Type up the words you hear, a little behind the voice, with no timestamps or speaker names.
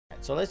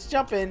So let's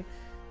jump in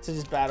to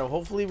this battle.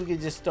 Hopefully we can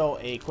just throw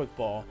a quick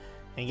ball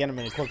and get him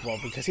in a quick ball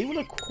because he would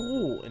look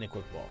cool in a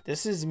quick ball.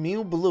 This is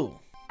Mew Blue.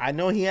 I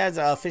know he has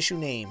an official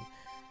name,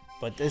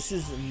 but this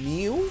is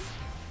Mew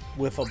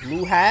with a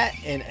blue hat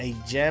and a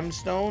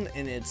gemstone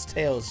in its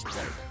tail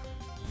split.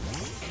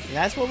 And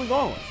that's what we're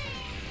going with.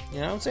 You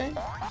know what I'm saying?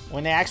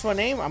 When they ask for a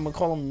name, I'm gonna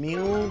call him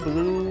Mew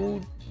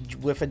Blue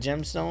with a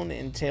gemstone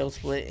and tail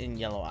split and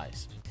yellow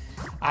eyes.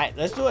 Alright,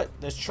 let's do it.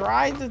 Let's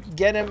try to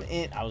get him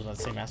in. I was gonna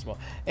say master ball.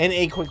 In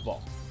a quick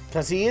ball.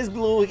 Because he is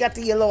blue. He got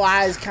the yellow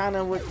eyes kind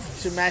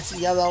of to match the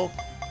yellow.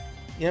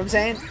 You know what I'm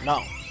saying?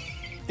 No.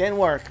 Didn't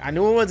work. I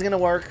knew it was gonna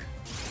work.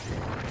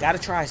 Gotta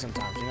try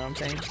sometimes, you know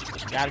what I'm saying?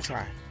 Gotta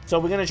try. So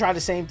we're gonna try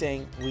the same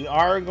thing. We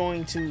are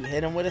going to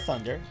hit him with a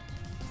thunder.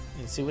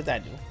 And see what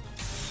that do.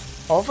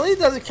 Hopefully it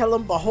doesn't kill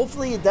him, but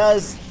hopefully it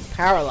does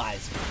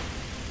paralyze him.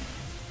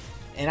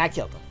 And I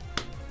killed him.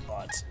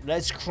 But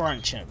let's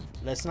crunch him.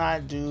 Let's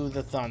not do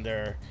the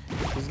thunder.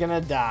 He's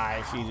gonna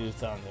die if you do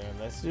thunder.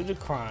 Let's do the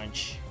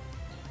crunch.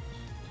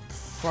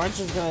 Crunch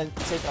is gonna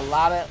take a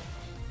lot of...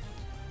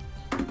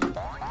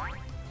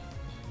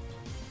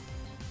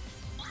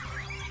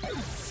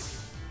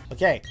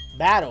 Okay,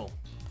 battle.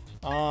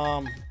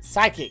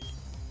 Psychic.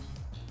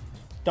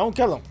 Don't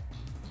kill him.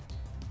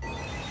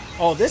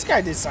 Oh, this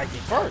guy did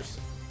psychic first.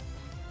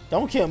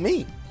 Don't kill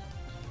me.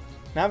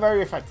 Not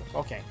very effective.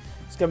 Okay,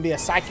 it's gonna be a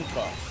psychic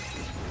card.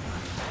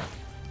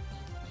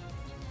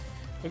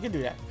 We can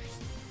do that.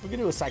 We can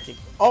do a psychic.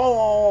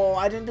 Oh,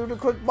 I didn't do the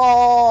quick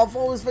ball. I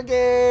always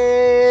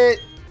forget.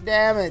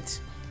 Damn it.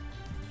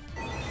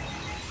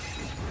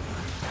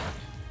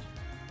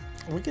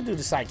 We can do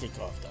the psychic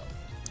off though.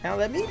 Now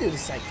let me do the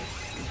psychic.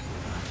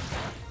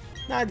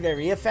 Not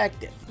very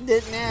effective.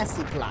 The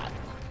nasty plot.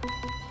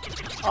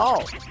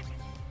 Oh.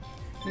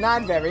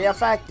 Not very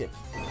effective.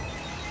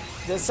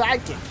 The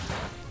psychic.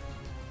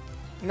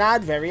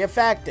 Not very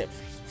effective.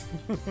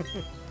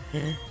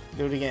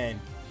 Do it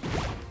again.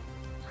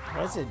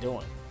 What's it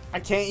doing?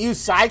 I can't use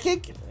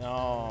psychic?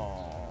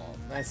 Oh,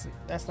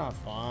 that's not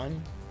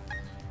fun.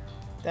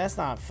 That's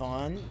not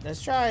fun.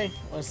 Let's try.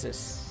 What's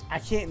this? I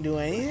can't do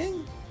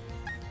anything?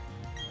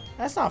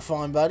 That's not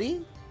fun,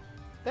 buddy.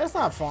 That's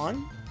not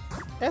fun.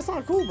 That's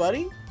not cool,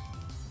 buddy.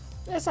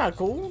 That's not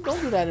cool.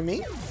 Don't do that to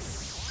me.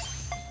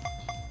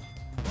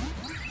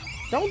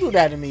 Don't do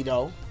that to me,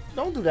 though.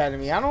 Don't do that to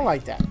me. I don't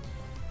like that.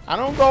 I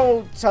don't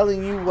go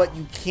telling you what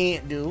you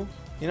can't do.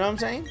 You know what I'm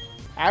saying?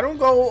 I don't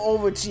go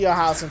over to your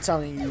house and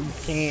telling you you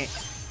can't,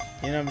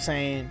 you know what I'm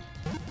saying,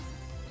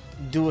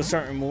 do a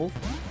certain move.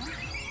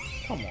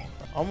 Come on.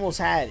 Almost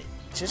had it.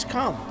 Just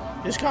come.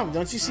 Just come.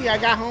 Don't you see I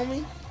got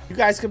homie? You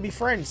guys could be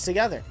friends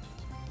together.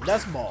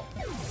 Dust ball.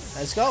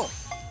 Let's go.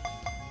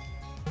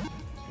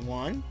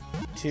 1,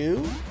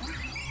 2.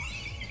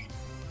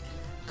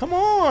 Come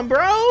on,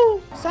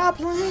 bro. Stop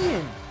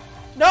playing.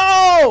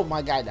 No!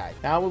 My guy died.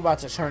 Now we're about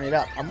to turn it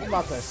up. I'm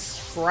about to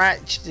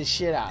scratch the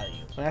shit out of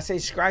you. When I say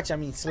scratch, I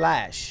mean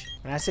slash.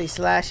 When I say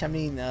slash, I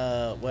mean,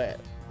 what?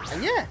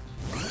 Yeah.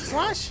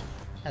 Slash.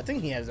 I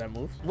think he has that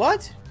move.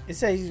 What? It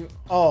says,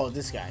 oh,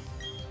 this guy.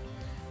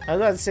 I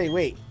was about to say,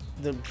 wait.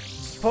 The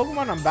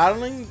Pokemon I'm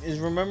battling is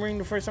remembering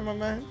the first time I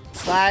met him?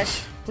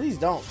 Slash. Please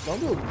don't. Don't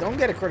do it. Don't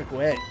get a critical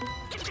hit.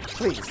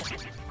 Please.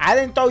 I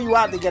didn't throw you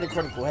out to get a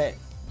critical hit.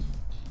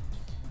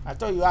 I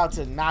throw you out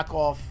to knock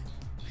off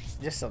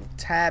just a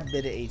tad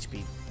bit of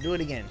HP. Do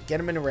it again. Get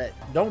him in the red.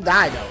 Don't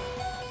die, though.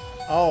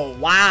 Oh,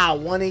 wow.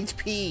 1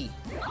 HP.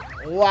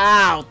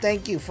 Wow.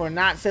 Thank you for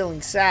not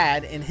feeling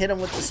sad and hit him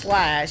with the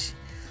slash.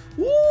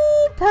 Woo.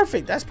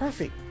 Perfect. That's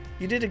perfect.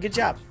 You did a good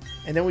job.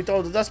 And then we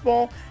throw the dust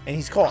ball, and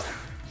he's caught.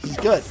 He's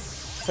good.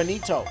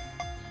 Finito.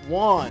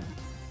 1.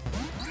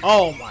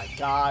 Oh, my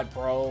God,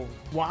 bro.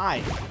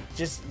 Why?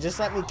 Just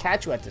let me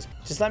catch you at this.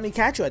 Just let me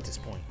catch you at this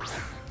point.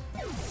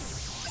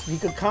 You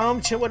could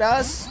come chill with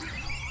us.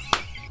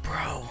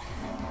 Bro.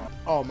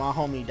 Oh, my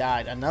homie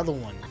died. Another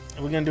one.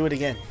 And we're going to do it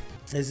again.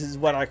 This is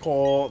what I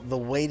call the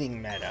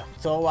waiting meta.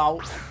 Throw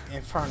out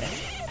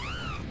Infernape.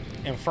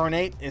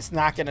 Infernape is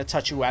not going to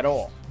touch you at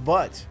all.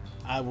 But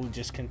I will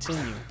just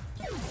continue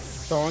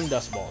throwing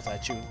dust balls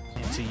at you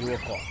until you are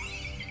caught.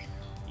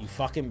 You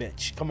fucking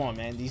bitch. Come on,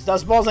 man. These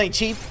dust balls ain't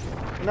cheap.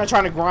 I'm not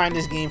trying to grind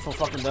this game for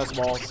fucking dust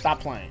balls. Stop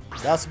playing.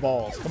 Dust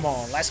balls. Come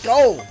on. Let's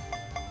go.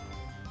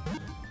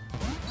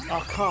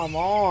 Oh, come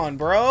on,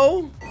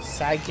 bro.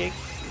 Psychic.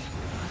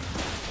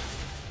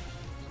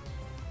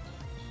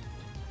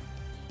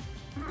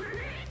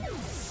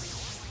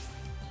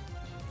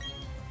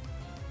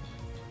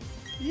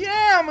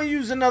 Yeah, I'm gonna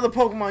use another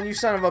Pokemon, you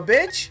son of a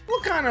bitch.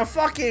 What kind of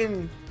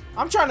fucking...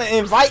 I'm trying to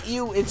invite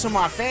you into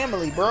my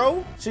family,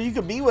 bro. So you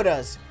could be with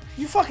us.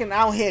 You fucking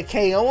out here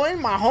KOing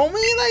my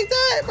homie like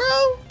that,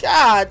 bro?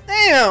 God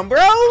damn,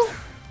 bro.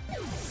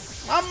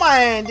 My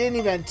man didn't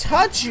even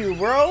touch you,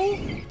 bro.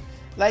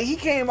 Like, he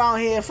came out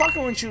here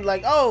fucking with you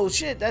like, oh,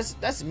 shit,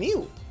 that's Mew. You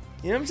know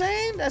what I'm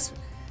saying?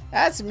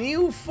 That's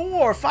Mew 4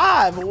 or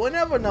 5 or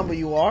whatever number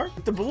you are.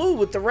 With the blue,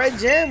 with the red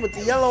gem, with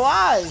the yellow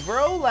eyes,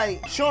 bro.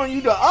 Like, showing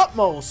you the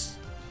utmost.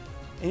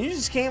 And you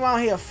just came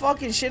out here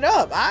fucking shit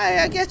up.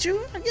 I get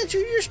you. I get you.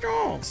 You're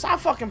strong.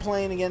 Stop fucking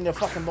playing again. The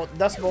fucking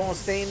dust ball and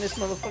stay in this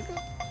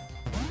motherfucker.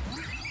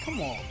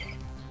 Come on.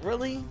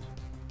 Really?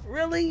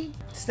 Really?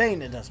 Stay in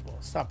the dust ball.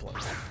 Stop playing.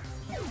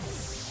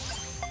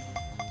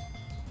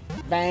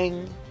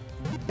 Bang.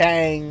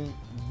 Bang.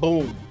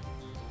 Boom.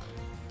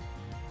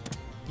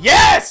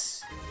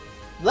 Yes!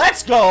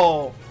 Let's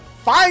go.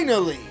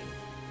 Finally.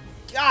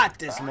 Got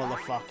this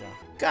motherfucker.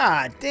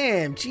 God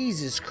damn.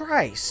 Jesus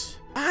Christ.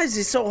 Why is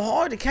it so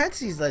hard to catch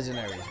these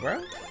legendaries,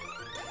 bro?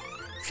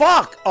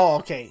 Fuck! Oh,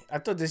 okay. I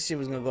thought this shit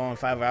was gonna go on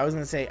forever. I was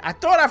gonna say, I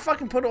thought I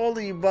fucking put all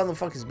of you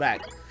motherfuckers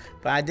back.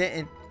 But I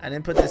didn't. I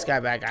didn't put this guy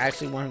back. I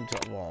actually want him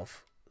to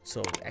evolve.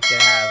 So I can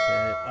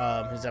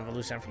have his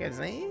evolution. I forget his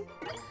name.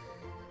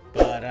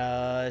 But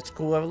it's a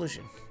cool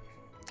evolution.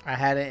 I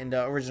had it in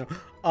the original.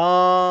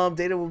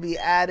 Data will be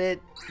added.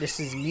 This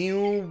is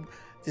Mew.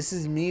 This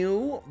is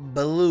Mew,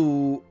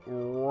 Blue,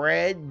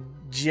 Red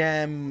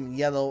Gem,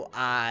 Yellow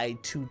Eye,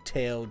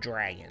 Two-Tailed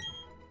Dragon.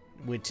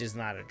 Which is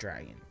not a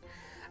dragon.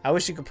 I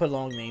wish you could put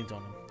long names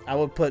on them. I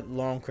would put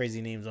long,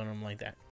 crazy names on them like that.